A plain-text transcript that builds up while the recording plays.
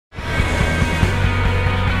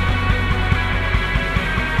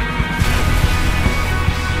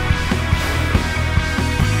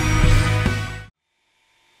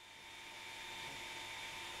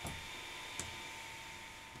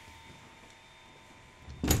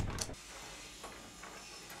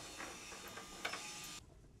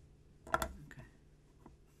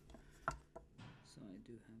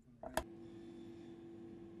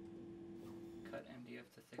Cut MDF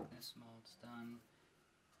to thickness, molds done.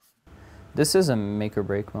 This is a make or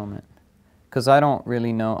break moment, because I don't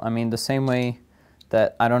really know. I mean, the same way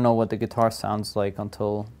that I don't know what the guitar sounds like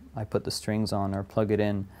until I put the strings on or plug it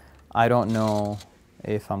in, I don't know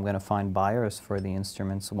if I'm going to find buyers for the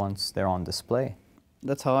instruments once they're on display.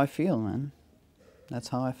 That's how I feel, man. That's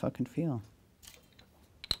how I fucking feel.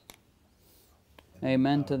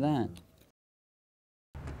 Amen to that.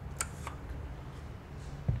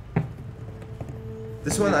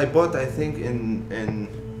 This one I bought, I think, in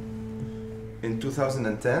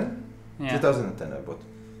 2010. Yeah. 2010 I bought.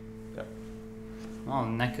 Yeah. Oh,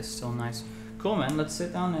 the neck is still nice. Cool, man. Let's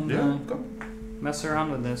sit down and mess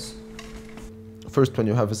around with this. First, when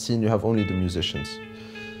you have a scene, you have only the musicians,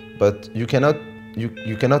 but you cannot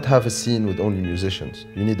have a scene with only musicians.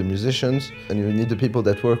 You need the musicians, and you need the people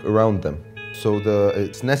that work around them. So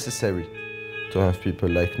it's necessary to have people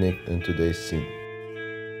like Nick in today's scene.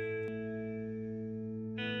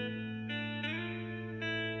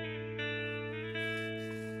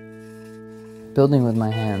 Building with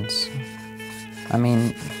my hands. I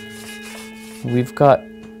mean, we've got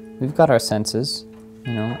our senses,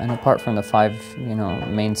 you know, and apart from the 5, you know,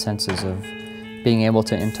 main senses of being able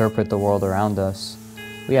to interpret the world around us,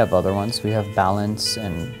 we have other ones. We have balance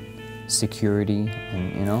and security,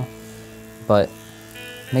 and you know, but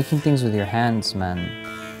making things with your hands, man,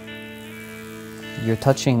 you're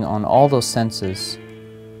touching on all those senses,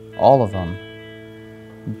 all of them,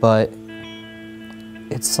 but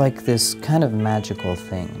it's like this kind of magical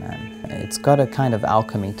thing, man. It's got a kind of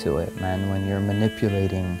alchemy to it, man, when you're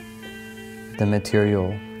manipulating the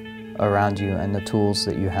material around you and the tools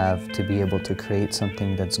that you have to be able to create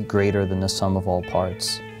something that's greater than the sum of all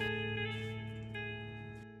parts.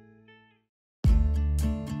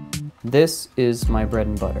 This is my bread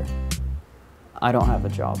and butter. I don't have a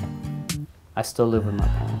job. I still live with my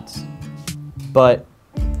parents. But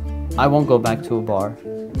I won't go back to a bar,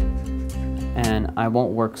 and I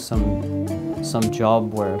won't work some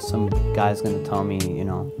job where some guy's gonna tell me, you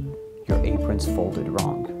know, your apron's folded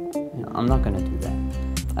wrong. You know, I'm not gonna do that.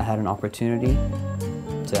 I had an opportunity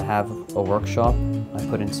to have a workshop. I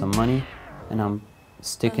put in some money, and I'm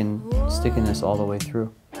sticking this all the way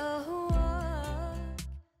through.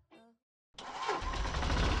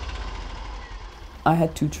 I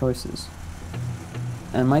had 2 choices,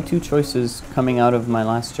 and my 2 choices coming out of my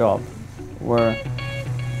last job were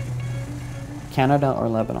Canada or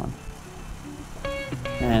Lebanon.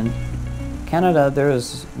 And Canada, there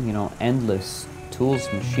is, you know, endless tools,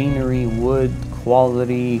 machinery, wood,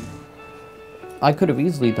 quality. I could have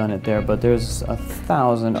easily done it there, but there's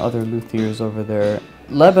 1,000 other luthiers over there.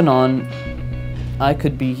 Lebanon, I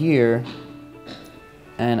could be here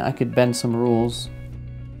and I could bend some rules.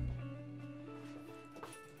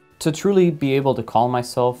 To truly be able to call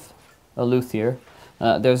myself a luthier,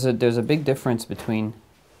 there's a big difference between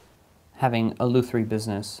having a lutherie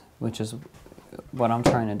business, which is what I'm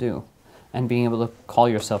trying to do, and being able to call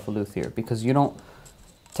yourself a luthier, because you don't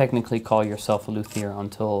technically call yourself a luthier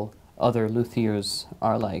until other luthiers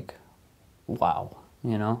are like, wow,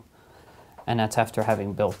 you know? And that's after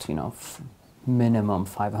having built, you know, minimum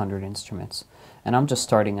 500 instruments. And I'm just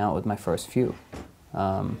starting out with my first few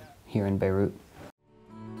here in Beirut.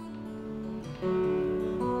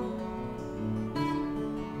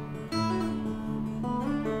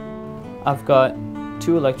 I've got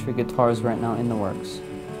 2 electric guitars right now in the works.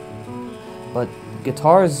 But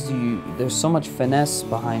guitars, there's so much finesse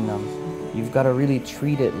behind them. You've got to really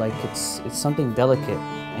treat it like it's something delicate,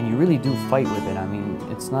 and you really do fight with it. I mean,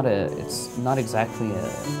 it's not exactly a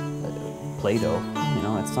Play-Doh, you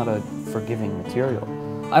know, it's not a forgiving material.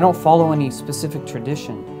 I don't follow any specific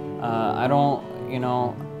tradition. I don't, you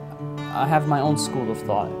know, I have my own school of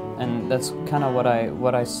thought, and that's kind of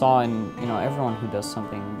what I saw in, you know, everyone who does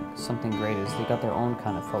something great is they got their own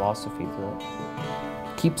kind of philosophy to it.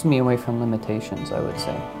 Keeps me away from limitations, I would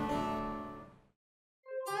say.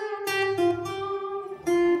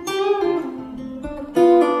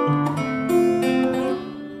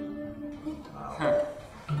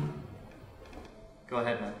 Go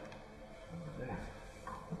ahead, man.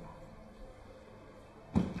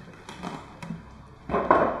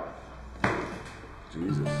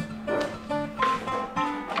 Jesus.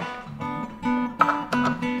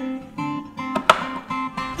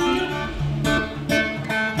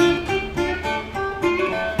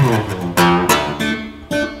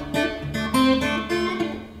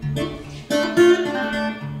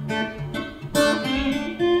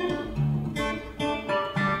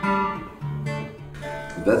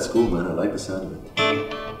 That's cool, man. I like the sound of it.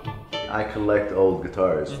 I collect old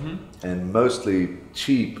guitars, and mostly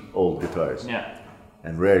cheap old guitars,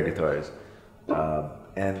 and rare guitars,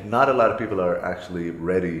 and not a lot of people are actually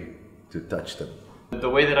ready to touch them. The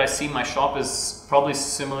way that I see my shop is probably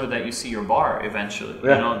similar that you see your bar eventually.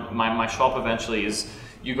 You know, my shop eventually is,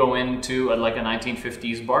 you go into like a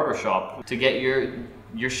 1950s barber shop to get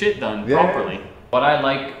your shit done properly. What I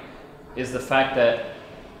like is the fact that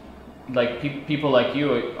like people like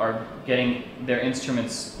you are getting their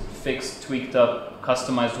instruments fixed, tweaked up,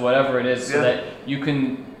 customized, whatever it is, so that you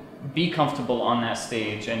can be comfortable on that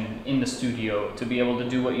stage and in the studio to be able to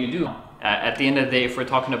do what you do. At the end of the day, if we're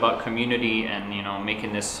talking about community and, you know,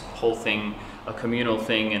 making this whole thing a communal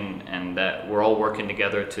thing and that we're all working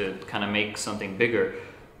together to kind of make something bigger,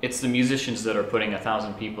 it's the musicians that are putting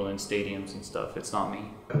 1,000 people in stadiums and stuff. It's not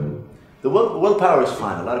me. The willpower is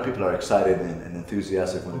fine. A lot of people are excited and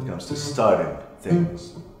enthusiastic when it comes to starting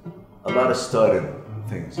things. A lot of starting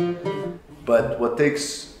things. But what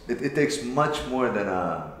takes, it takes much more than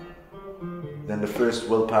the first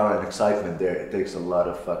willpower and excitement there. It takes a lot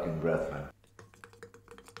of fucking breath, man.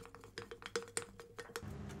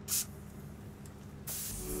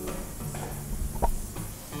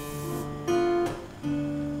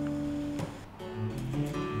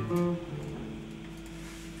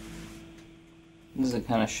 This is the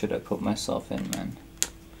kind of shit I put myself in, man.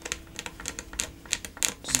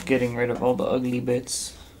 Just getting rid of all the ugly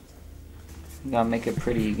bits. Gotta make it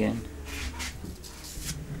pretty again.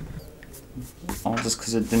 All just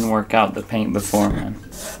because it didn't work out, the paint before, man.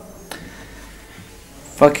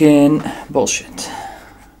 Fucking bullshit.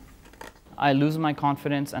 I lose my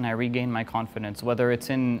confidence and I regain my confidence, whether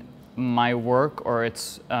it's in my work or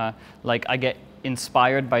it's like I get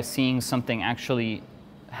inspired by seeing something actually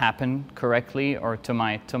happen correctly or to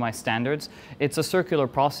my standards. It's a circular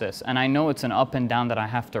process, and I know it's an up and down that I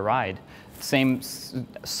have to ride. Same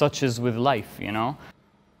such as with life, you know.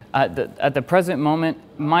 At the present moment,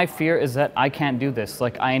 my fear is that I can't do this.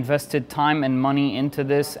 Like, I invested time and money into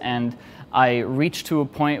this, and I reached to a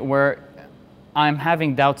point where I'm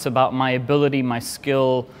having doubts about my ability, my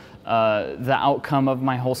skill, the outcome of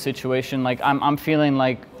my whole situation. Like, I'm feeling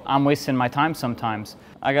like I'm wasting my time sometimes.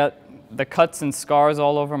 I got the cuts and scars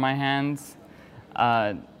all over my hands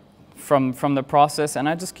from the process, and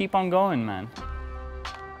I just keep on going, man.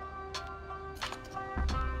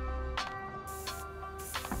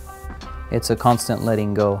 It's a constant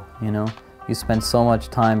letting go, you know? You spend so much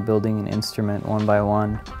time building an instrument one by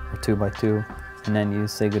one or two by two, and then you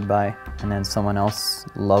say goodbye, and then someone else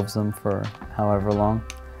loves them for however long.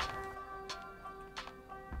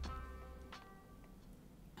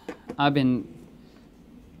 I've been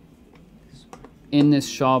in this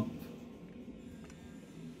shop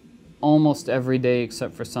almost every day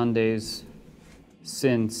except for Sundays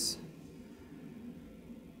since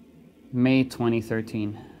May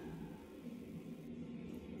 2013.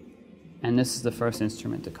 And this is the first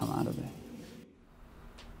instrument to come out of it.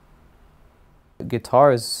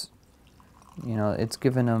 Guitars, you know, it's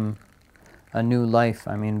given them a new life.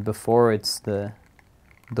 I mean, before it's the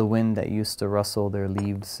wind that used to rustle their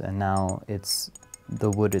leaves, and now it's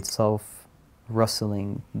the wood itself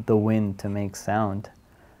rustling the wind to make sound.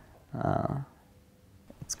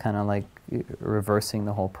 It's kind of like reversing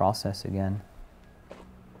the whole process again.